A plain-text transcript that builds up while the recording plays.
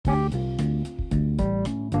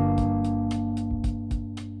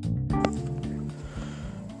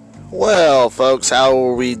Well, folks, how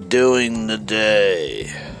are we doing today?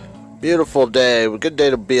 Beautiful day. A good day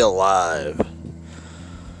to be alive.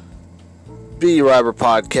 B. Robert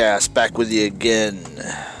Podcast back with you again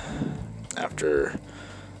after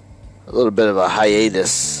a little bit of a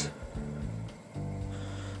hiatus,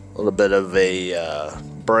 a little bit of a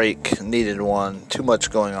break, needed one. Too much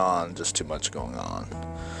going on, just too much going on.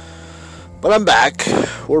 But I'm back.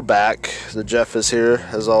 We're back. The Jeff is here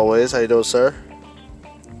as always. How you doing, sir?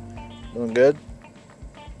 Doing good?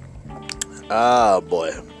 Ah,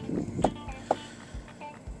 boy.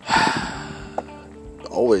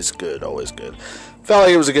 Always good, always good. Felt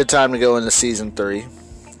like it was a good time to go into season 3.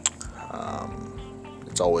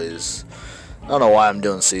 It's always... I don't know why I'm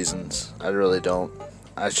doing seasons. I really don't.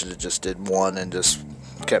 I should have just did one and just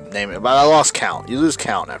kept naming it. But I lost count. You lose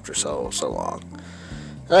count after so long.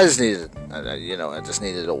 And I just needed... I just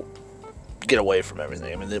needed to get away from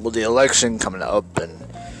everything. I mean, with the election coming up and...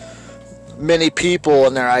 many people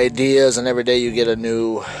and their ideas, and every day you get a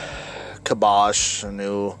new kibosh, a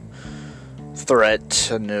new threat,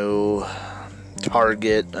 a new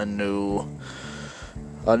target, a new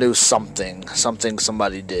something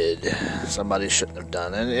somebody did, somebody shouldn't have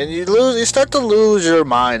done, and you start to lose your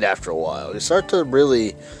mind after a while. You start to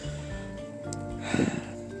really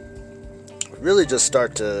just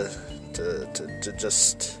start to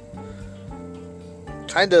just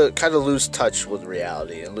kind of lose touch with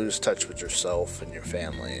reality and lose touch with yourself and your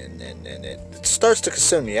family, and it starts to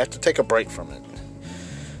consume you. You have to take a break from it.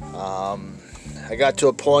 I got to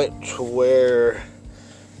a point where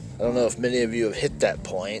I don't know if many of you have hit that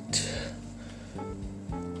point.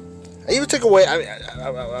 I even took away.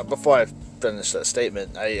 Before I finish that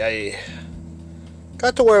statement, I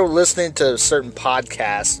got to where listening to certain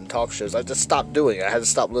podcasts and talk shows, I just stopped doing it. I had to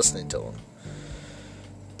stop listening to them.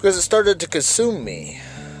 Because it started to consume me.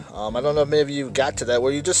 I don't know if many of you got to that,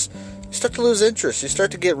 where you start to lose interest. You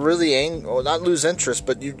start to get really angry, or not lose interest,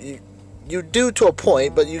 but you do to a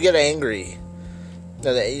point, but you get angry.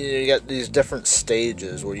 You got these different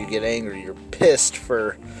stages where you get angry. You're pissed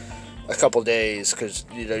for a couple days because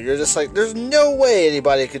you're just like, there's no way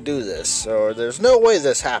anybody could do this, or there's no way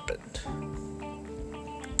this happened.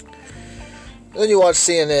 Then you watch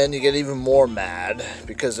CNN, you get even more mad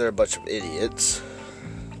because they're a bunch of idiots.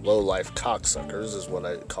 Low-life cocksuckers is what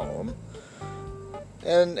I call them.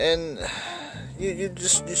 And you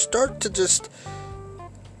start to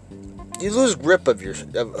you lose grip of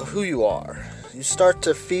who you are. You start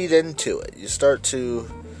to feed into it. You start to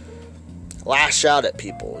lash out at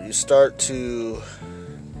people. You start to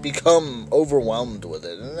become overwhelmed with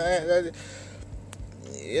it. And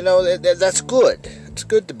that's good. It's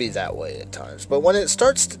good to be that way at times. But when it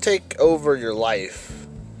starts to take over your life,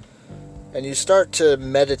 and you start to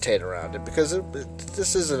meditate around it, because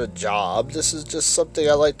this isn't a job. This is just something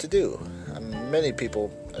I like to do. Many people,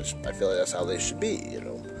 I feel like that's how they should be.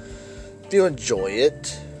 If you enjoy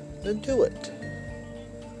it, then do it.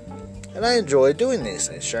 And I enjoy doing these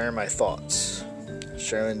things, sharing my thoughts,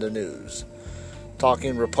 sharing the news,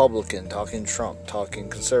 talking Republican, talking Trump, talking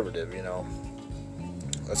conservative.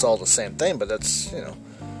 That's all the same thing, but that's it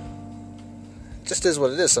just is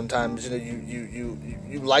what it is. Sometimes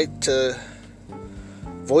you like to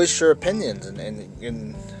voice your opinions,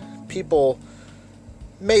 and people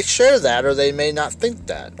may share that, or they may not think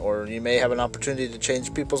that, or you may have an opportunity to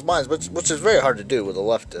change people's minds, which is very hard to do with a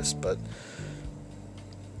leftist. But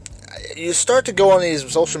you start to go on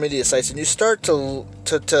these social media sites, and you start to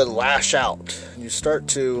lash out. You start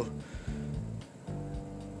to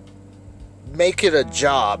make it a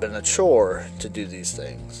job and a chore to do these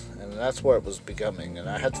things. And that's where it was becoming, and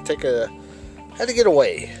I had to get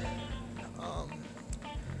away.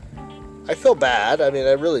 I feel bad. I mean,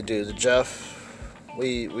 I really do. The Jeff,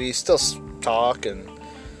 we still talk,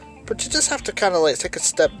 but you just have to kind of take a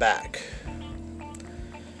step back,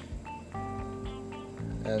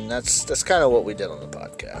 and that's kind of what we did on the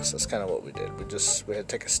podcast. That's kind of what we did. We had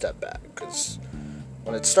to take a step back, because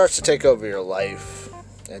when it starts to take over your life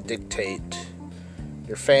and dictate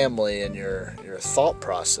your family and your thought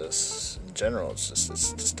process in general, it's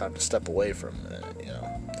just time to step away from it.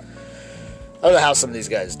 I don't know how some of these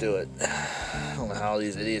guys do it. I don't know how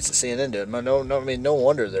these idiots at CNN do it. No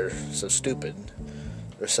wonder they're so stupid.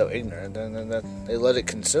 They're so ignorant, and they let it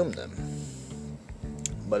consume them.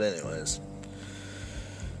 But anyways,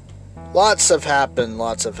 lots have happened.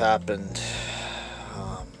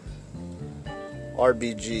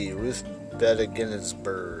 RBG, Ruth Bader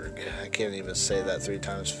Ginsburg. I can't even say that 3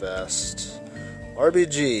 times fast.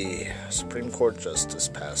 RBG, Supreme Court Justice,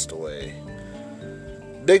 passed away.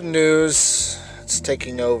 Big news. It's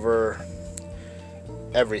taking over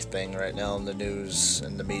everything right now in the news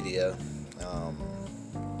and the media.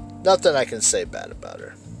 Nothing I can say bad about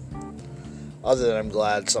her. Other than I'm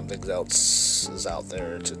glad something else is out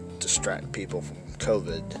there to distract people from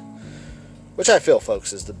COVID. Which I feel,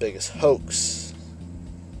 folks, is the biggest hoax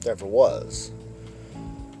there ever was.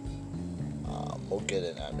 We'll get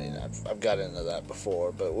in. I mean, I've got into that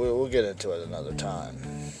before, but we'll get into it another time.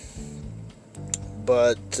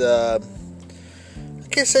 But I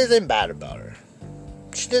can't say anything bad about her.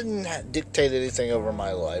 She didn't dictate anything over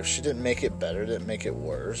my life. She didn't make it better, didn't make it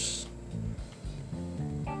worse.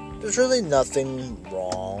 There's really nothing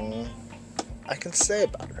wrong I can say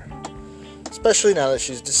about her. Especially now that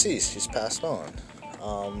she's deceased. She's passed on.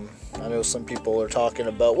 I know some people are talking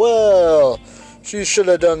about, well, she should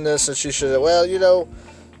have done this and she should have... Well, you know,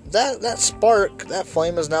 that spark, that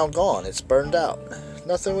flame is now gone. It's burned out.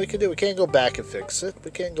 Nothing we can do. We can't go back and fix it.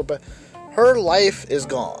 We can't go back. Her life is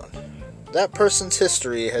gone. That person's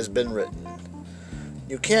history has been written.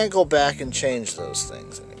 You can't go back and change those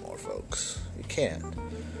things anymore, folks. You can't.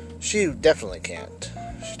 She definitely can't.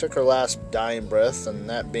 She took her last dying breath, and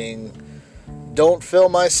that being, don't fill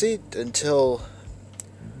my seat until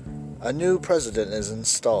a new president is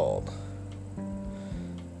installed.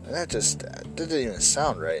 And that just didn't even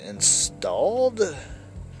sound right. Installed?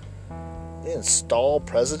 They install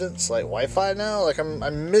presidents like Wi-Fi now? Like,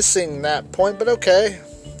 I'm missing that point, but okay.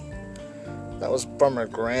 That was from her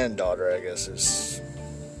granddaughter, I guess, who's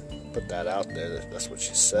put that out there. That's what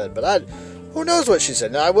she said. But who knows what she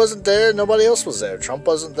said? No, I wasn't there. Nobody else was there. Trump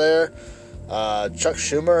wasn't there. Chuck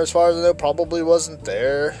Schumer, as far as I know, probably wasn't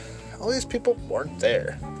there. All these people weren't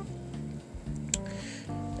there.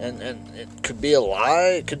 And it could be a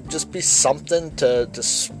lie. It could just be something to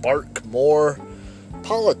spark more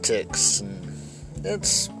politics. And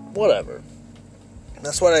it's whatever.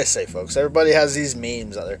 That's what I say, folks. Everybody has these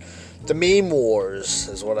memes out there. The meme wars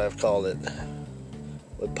is what I've called it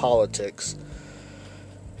with politics.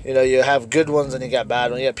 You know, you have good ones and you got bad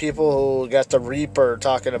ones. You got people who got the Reaper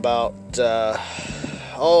talking about,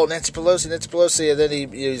 Nancy Pelosi, and then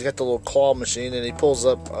he's got the little claw machine and he pulls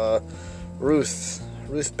up Ruth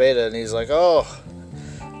Bader, and he's like, oh,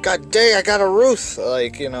 god dang, I got a Ruth.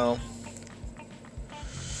 Like, you know,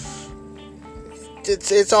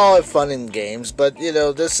 it's all fun and games, but you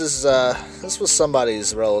know, this was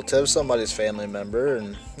somebody's relative, somebody's family member,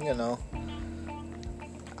 and you know,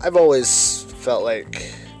 I've always felt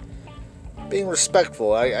like being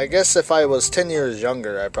respectful. I guess if I was 10 years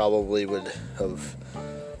younger, I probably would have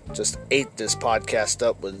just ate this podcast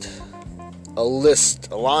up with a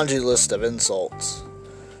laundry list of insults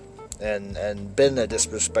and been a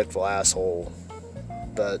disrespectful asshole.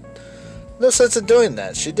 But no sense in doing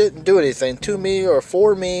that. She didn't do anything to me or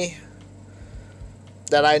for me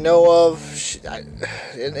that I know of.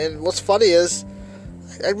 And what's funny is,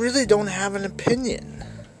 I really don't have an opinion.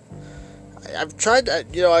 I've tried, I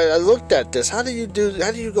looked at this. How do you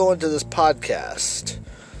go into this podcast?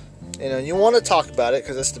 You know, you want to talk about it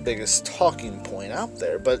because it's the biggest talking point out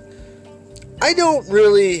there, but I don't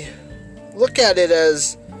really look at it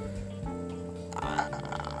as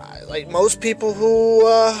like most people who,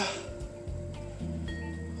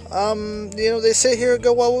 they sit here and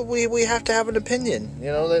go, well, we have to have an opinion. You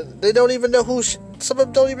know, they don't even know some of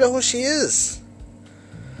them don't even know who she is.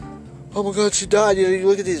 Oh my god, she died. You know, you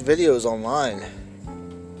look at these videos online,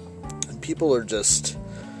 and people are just,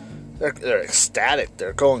 they're ecstatic.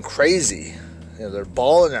 They're going crazy. You know, they're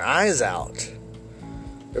bawling their eyes out.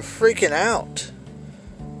 They're freaking out.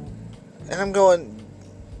 And I'm going,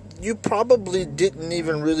 you probably didn't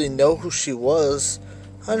even really know who she was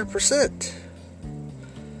 100%.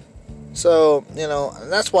 So, you know,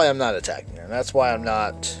 and that's why I'm not attacking her. And that's why I'm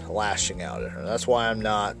not lashing out at her. That's why I'm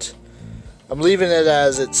leaving it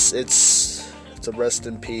as it's a rest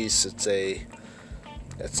in peace. It's a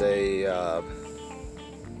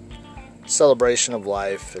celebration of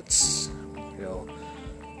life. It's, you know,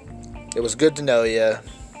 it was good to know you.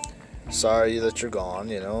 Sorry that you're gone,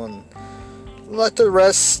 you know, and let the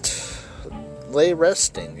rest lay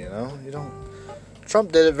resting, you know.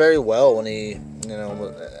 Trump did it very well when he, you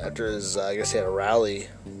know, after his, I guess he had a rally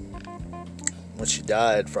when she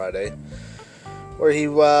died Friday, where he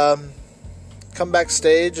come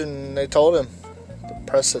backstage and they told him, the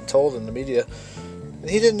press had told him, the media, and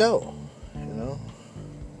he didn't know, you know.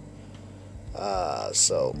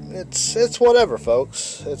 So it's whatever,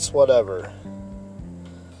 folks. It's whatever.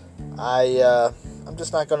 I'm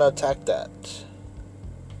just not gonna attack that.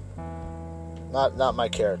 Not my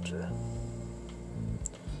character.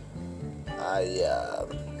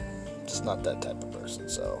 Just not that type of person,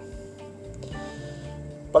 so.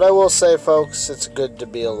 But I will say, folks, it's good to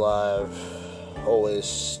be alive.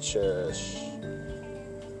 always cherish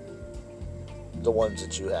the ones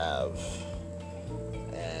that you have.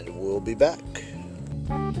 And we'll be back.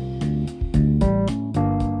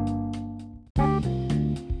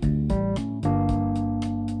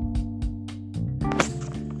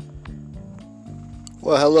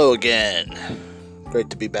 Well, hello again. Great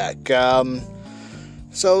to be back.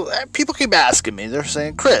 So people keep asking me, they're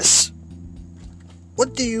saying, Chris,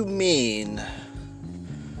 what do you mean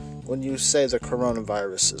when you say the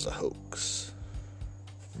coronavirus is a hoax?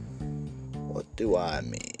 What do I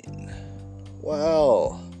mean?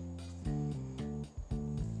 Well,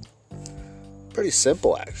 pretty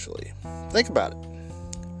simple actually. Think about it.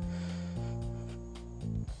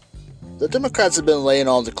 The Democrats have been laying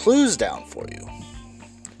all the clues down for you.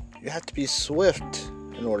 You have to be swift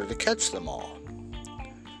in order to catch them all.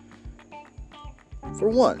 For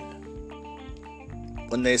one,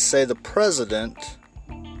 when they say the president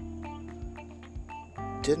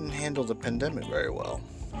didn't handle the pandemic very well.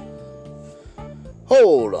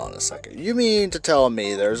 Hold on a second. You mean to tell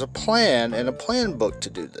me there's a plan and a plan book to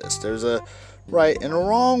do this? There's a right and a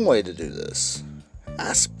wrong way to do this.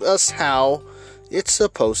 Ask us how it's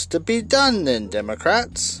supposed to be done then,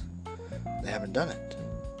 Democrats. They haven't done it.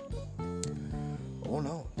 Oh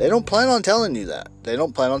no. They don't plan on telling you that. They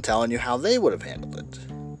don't plan on telling you how they would have handled it.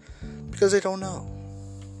 Because they don't know.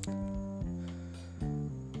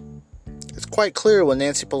 It's quite clear when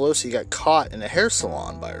Nancy Pelosi got caught in a hair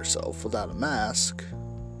salon by herself without a mask.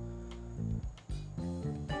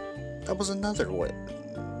 That was another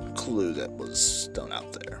clue that was thrown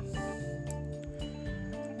out there.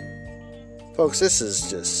 Folks, this is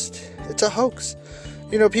just, it's a hoax.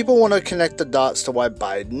 You know, people want to connect the dots to why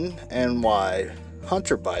Biden and why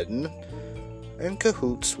Hunter Biden are in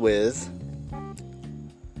cahoots with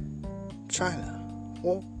China.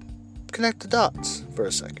 Well, connect the dots for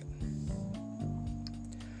a second.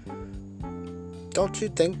 Don't you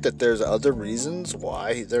think that there's other reasons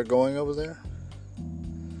why they're going over there?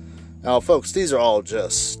 Now, folks, these are all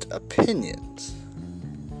just opinions.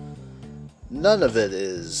 None of it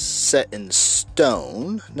is set in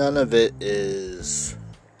stone. None of it is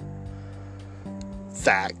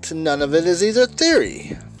fact. None of it is either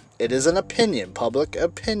theory. It is an opinion, public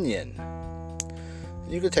opinion.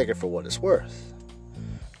 You can take it for what it's worth.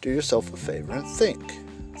 Do yourself a favor and think.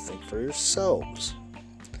 Think for yourselves.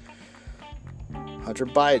 Hunter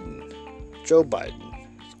Biden, Joe Biden,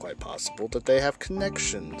 it's quite possible that they have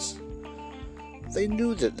connections. They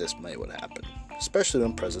knew that this would happen, especially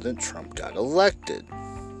when President Trump got elected.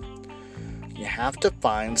 You have to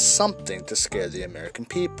find something to scare the American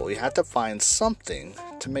people. You have to find something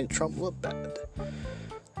to make Trump look bad.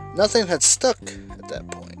 Nothing had stuck at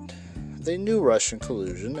that point. They knew Russian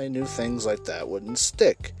collusion. They knew things like that wouldn't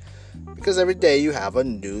stick. Because every day you have a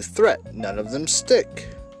new threat. None of them stick.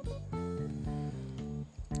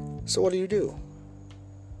 So what do?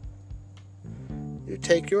 You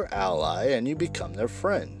take your ally and you become their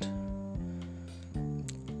friend.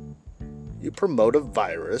 You promote a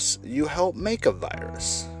virus, you help make a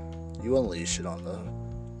virus. You unleash it on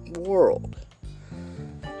the world.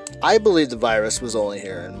 I believe the virus was only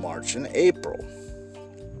here in March and April.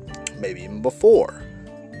 Maybe even before.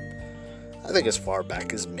 I think as far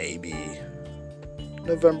back as maybe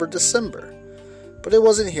November, December. But it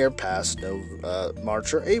wasn't here past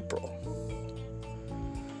March or April.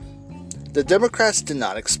 The Democrats did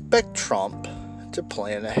not expect Trump to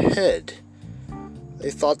plan ahead.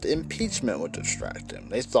 They thought the impeachment would distract him.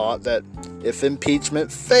 They thought that if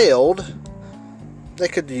impeachment failed, they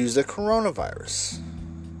could use the coronavirus.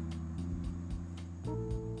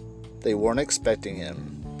 They weren't expecting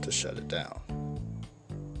him to shut it down.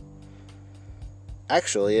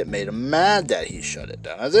 Actually, it made them mad that he shut it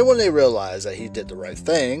down. And then when they realized that he did the right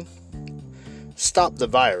thing, stopped the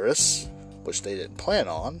virus, which they didn't plan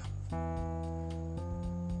on,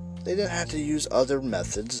 they didn't have to use other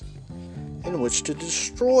methods in which to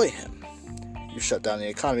destroy him. You shut down the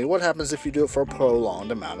economy. What happens if you do it for a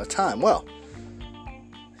prolonged amount of time? Well,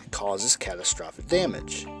 it causes catastrophic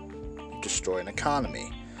damage. You destroy an economy.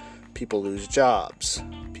 People lose jobs.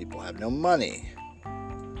 People have no money.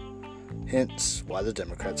 Hence why the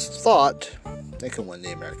Democrats thought they could win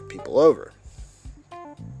the American people over.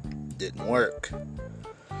 Didn't work.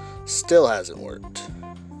 Still hasn't worked.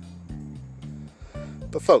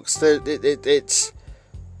 But folks, it's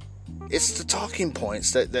the talking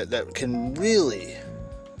points that can really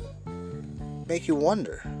make you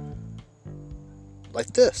wonder.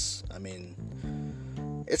 Like this. I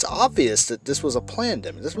mean, it's obvious that this was a planned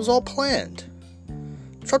damage. This was all planned.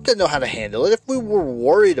 Trump didn't know how to handle it. If we were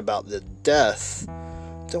worried about the death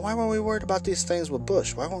Then why weren't we worried about these things with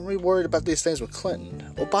Bush? Why weren't we worried about these things with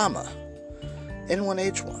Clinton, Obama,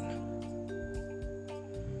 N1H1?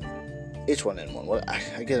 H1N1. What?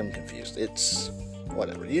 I get them confused. It's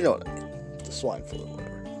whatever. You know what I mean. The swine flu, whatever.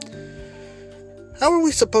 How are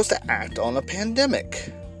we supposed to act on a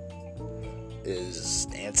pandemic? Is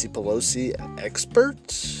Nancy Pelosi an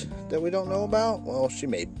expert that we don't know about? Well, she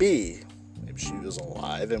may be. Maybe she was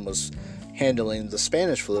alive and was handling the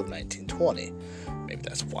Spanish flu of 1920. Maybe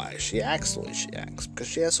that's why she acts the way she acts, because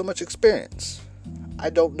she has so much experience.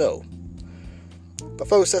 I don't know. But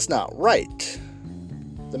folks, that's not right.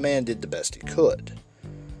 The man did the best he could.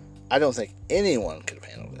 I don't think anyone could have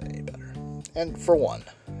handled it any better. And for one,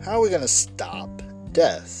 how are we going to stop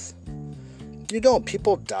death? You don't.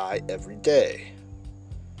 People die every day.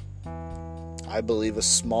 I believe a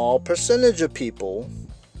small percentage of people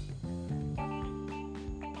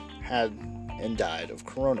had and died of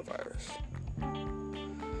coronavirus.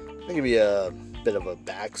 I'll give you a bit of a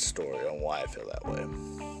backstory on why I feel that way.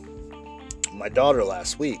 My daughter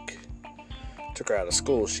last week, took her out of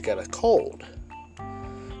school. She got a cold.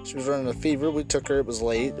 She was running a fever. We took her. It was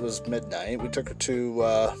late. It was midnight. We took her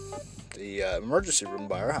to the emergency room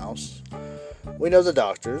by our house. We know the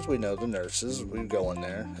doctors. We know the nurses. We go in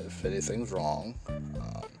there if anything's wrong.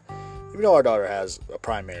 Even though our daughter has a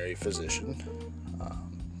primary physician.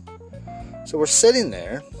 So we're sitting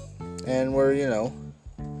there, and we're,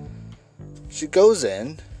 she goes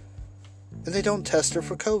in, and they don't test her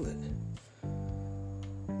for COVID.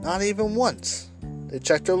 Not even once. They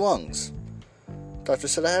checked her lungs. Doctor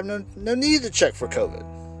said, I have no need to check for COVID.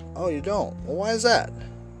 Oh, you don't? Well, why is that?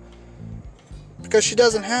 Because she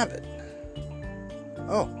doesn't have it.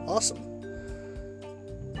 Oh, awesome.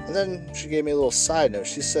 And then she gave me a little side note.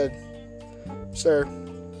 She said, sir,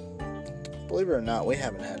 believe it or not, we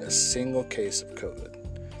haven't had a single case of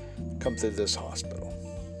COVID come through this hospital.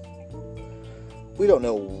 We don't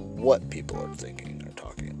know what people are thinking or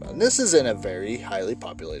talking about. And this is in a very highly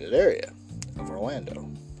populated area of Orlando.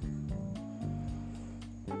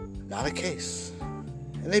 Not a case.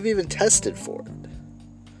 And they've even tested for it.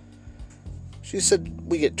 She said,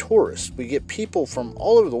 we get tourists. We get people from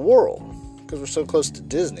all over the world because we're so close to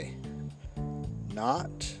Disney. Not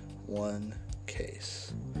one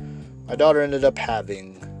case. My daughter ended up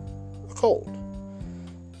having a cold.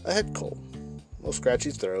 A head cold. A little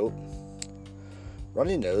scratchy throat.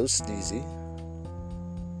 Runny nose, sneezy.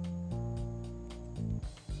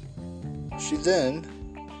 She then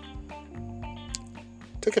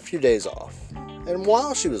took a few days off. And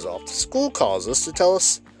while she was off, the school calls us to tell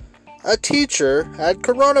us a teacher had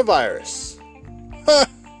coronavirus. Huh.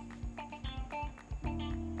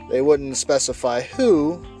 They wouldn't specify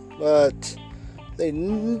who, but they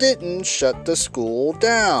didn't shut the school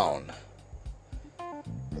down.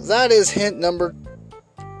 That is hint number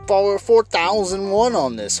 4001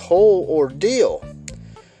 on this whole ordeal.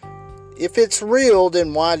 If it's real,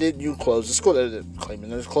 then why didn't you close the school? They're claiming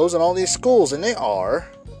they're closing all these schools, and they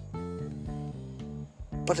are.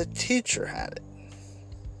 But a teacher had it.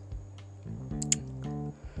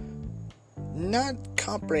 Not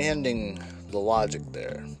comprehending the logic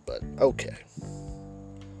there, but okay.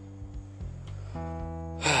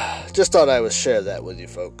 Just thought I would share that with you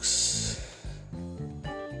folks.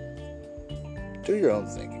 Do your own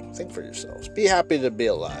thinking. Think for yourselves. Be happy to be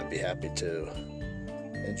alive. Be happy to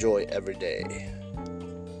enjoy every day.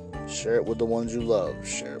 Share it with the ones you love.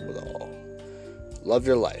 Share it with all. Love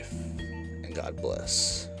your life. And God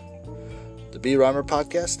bless. The B. Reimer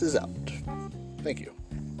podcast is out. Thank you.